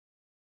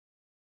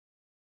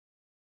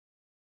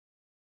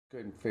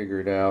Couldn't figure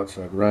it out,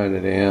 so I'd run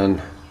it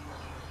in,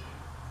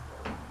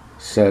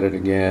 set it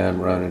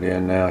again, run it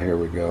in. Now here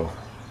we go.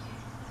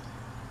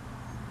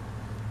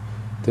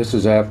 This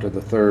is after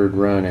the third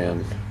run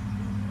in.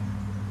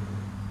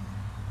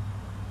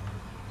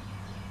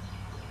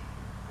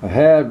 I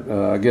had,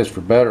 I guess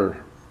for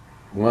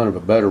want of a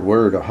better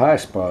word, a high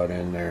spot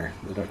in there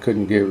that I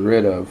couldn't get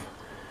rid of.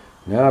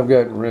 Now I've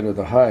gotten rid of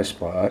the high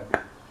spot,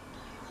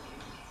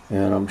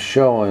 and I'm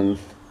showing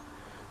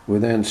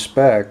within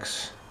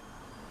specs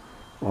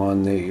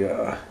on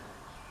the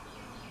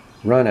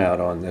run out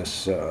on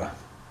this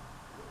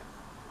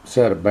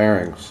set of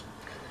bearings.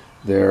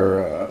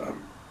 They're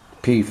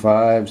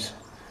P5s.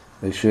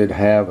 They should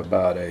have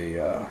about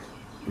a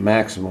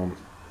maximum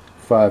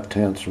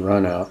 5/10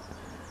 run out.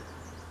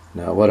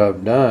 Now what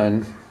I've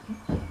done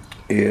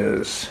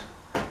is,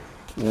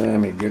 let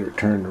me get her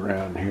turned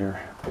around here.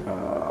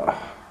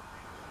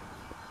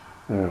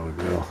 There we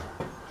go.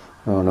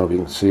 I don't know if you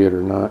can see it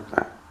or not.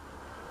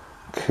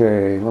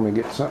 Okay, let me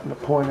get something to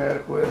point at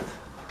it with.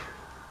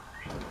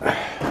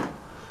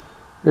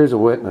 Here's a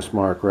witness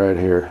mark right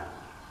here.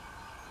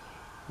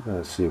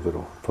 Let's see if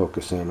it'll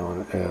focus in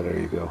on it. Yeah, there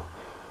you go.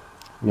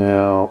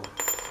 Now,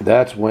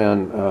 that's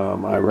when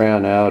I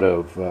ran out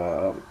of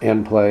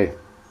end play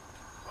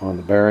on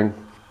the bearing.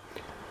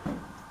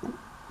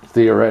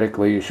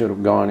 Theoretically, you should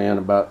have gone in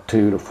about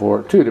 2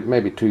 to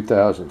maybe 2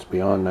 thousandths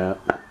beyond that.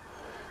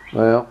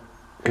 Well,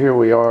 here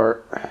we are.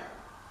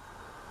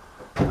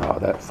 Oh,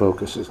 that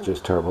focus is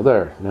just terrible.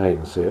 There, now you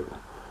can see it.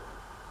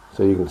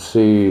 So you can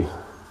see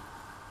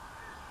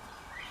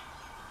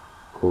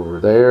over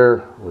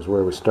there was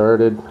where we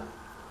started,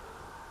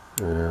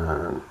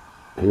 and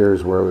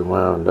here's where we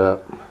wound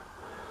up.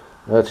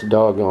 That's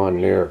doggone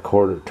near a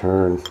quarter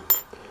turn,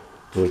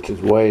 which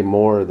is way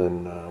more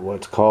than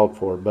what's called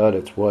for, but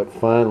it's what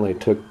finally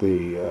took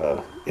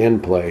the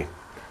end play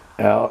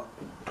out.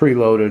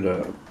 Preloaded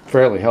a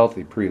fairly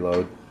healthy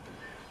preload.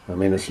 I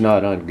mean, it's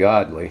not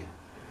ungodly,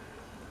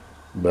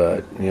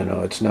 but you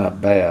know, it's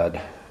not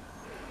bad.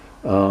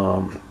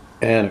 And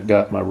it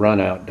got my run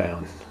out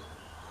down.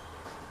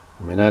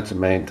 I mean, that's the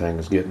main thing,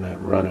 is getting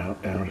that run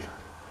out down.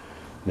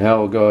 Now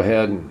we'll go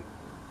ahead and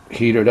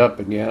heat it up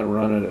again,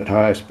 run it at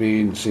high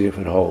speed, and see if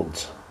it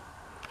holds.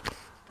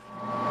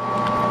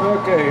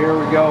 Okay, here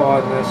we go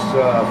on this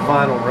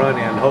final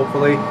run-in,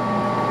 hopefully.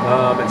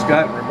 It's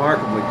gotten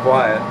remarkably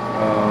quiet.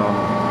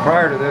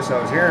 Prior to this, I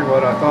was hearing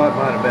what I thought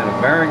might have been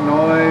a bearing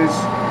noise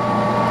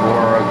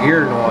or a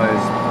gear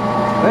noise.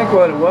 I think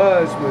what it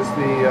was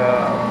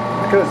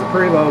because the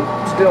preload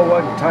still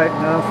wasn't tight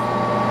enough,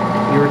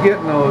 you were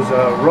getting those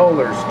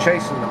rollers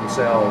chasing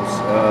themselves.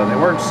 They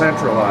weren't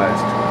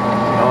centralized.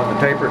 You know, on the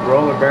tapered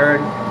roller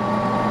bearing,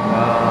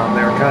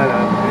 they were kind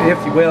of, if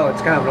you will,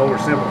 it's kind of an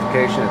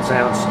oversimplification, it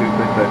sounds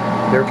stupid, but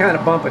they were kind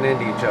of bumping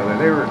into each other.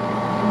 They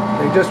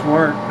just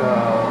weren't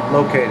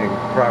locating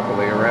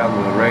properly around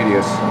the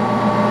radius,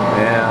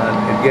 and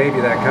it gave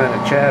you that kind of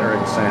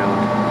chattering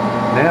sound.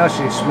 Now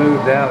she's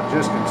smoothed out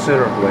just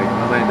considerably.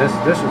 I mean, this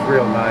is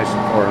real nice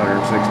at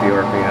 460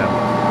 RPM.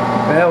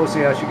 Well, we'll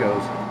see how she goes.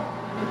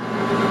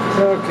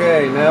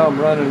 Okay, now I'm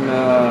running,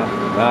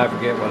 I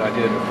forget what I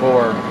did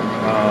before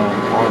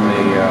on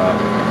the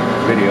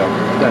video.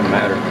 It doesn't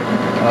matter.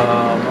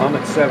 I'm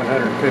at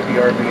 750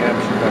 RPM.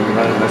 She's been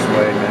running this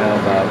way now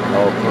about,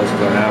 close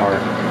to an hour.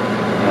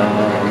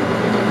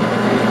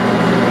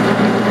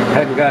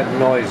 Hadn't gotten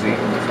noisy,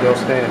 still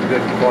staying good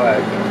and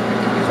quiet.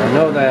 So I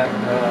know that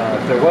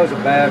if there was a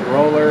bad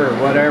roller or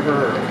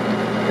whatever, or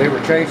they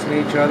were chasing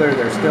each other,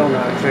 they're still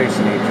not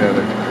chasing each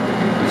other.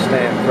 They're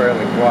staying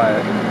fairly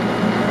quiet.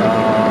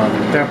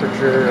 The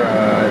temperature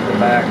at the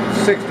back,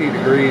 60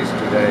 degrees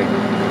today,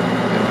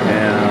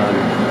 and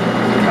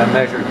I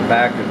measured the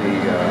back of the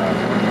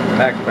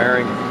back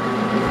bearing,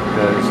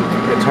 because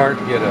it's hard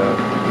to get a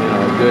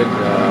good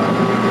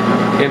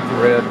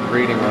infrared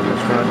reading on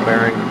this front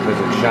bearing because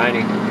it's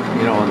shiny,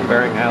 on the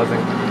bearing housing.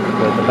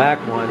 But the back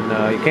one,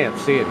 you can't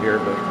see it here,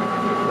 but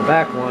the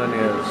back one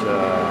is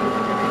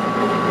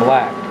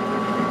black.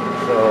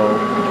 So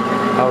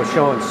I was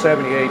showing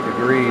 78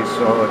 degrees,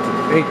 so it's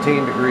an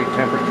 18-degree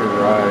temperature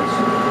rise,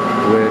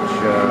 which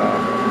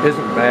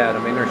isn't bad.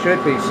 I mean, there should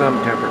be some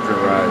temperature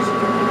rise.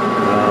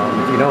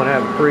 If you don't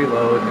have a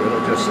preload,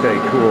 it'll just stay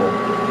cool.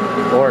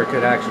 Or it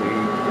could actually,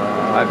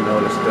 I've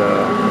noticed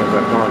as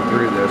I've gone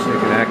through this, it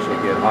can actually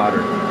get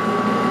hotter.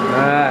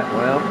 Alright,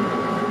 well,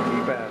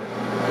 keep at it.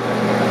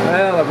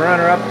 Well, I've run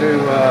her up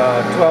to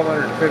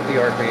 1250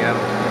 RPM.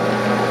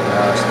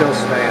 Still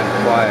staying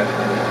quiet.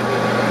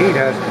 Heat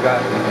hasn't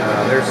gotten,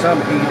 there's some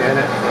heat in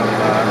it from,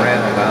 I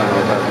ran it, I don't know,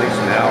 about at least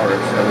an hour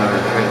at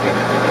 750.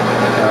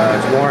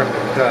 It's warm to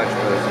the touch,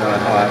 but it's not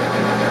hot.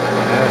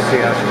 Let's see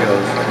how she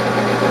goes.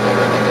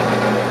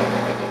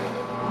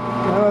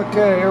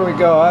 Okay, here we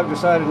go. I've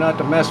decided not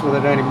to mess with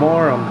it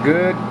anymore. I'm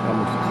good.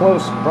 I'm as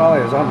close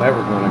probably as I'm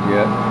ever going to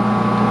get.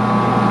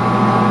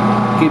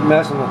 Keep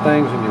messing with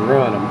things and you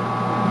ruin them.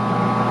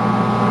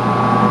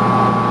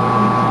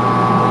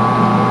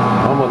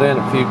 I'm within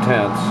a few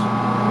tenths.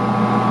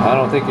 I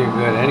don't think you can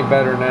get any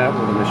better than that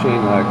with a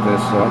machine like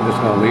this, so I'm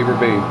just going to leave her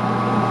be.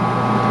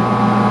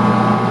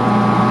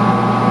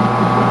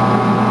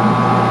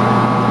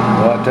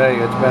 Well, I'll tell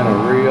you, it's been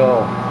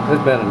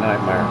a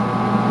nightmare.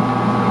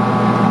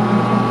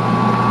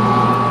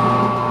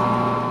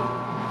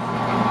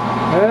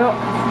 Well,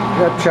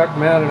 got Chuck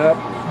mounted up.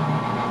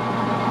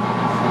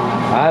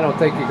 I don't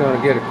think you're going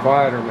to get a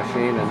quieter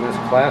machine in this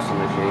class of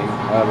machine.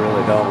 I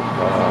really don't.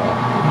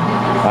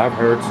 I've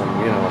heard some,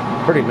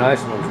 pretty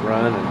nice ones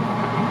run, and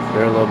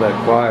they're a little bit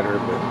quieter,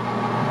 but,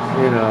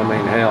 I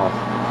mean, hell,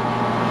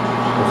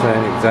 this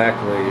ain't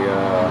exactly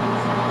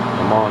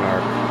a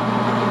Monarch.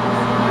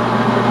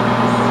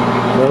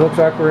 So it looks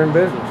like we're in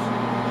business.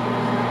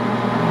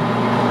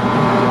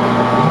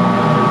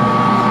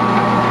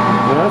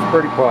 That's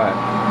pretty quiet.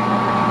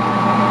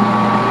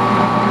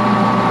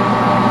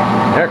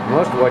 Heck,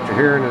 most of what you're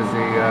hearing is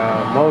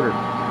the motor.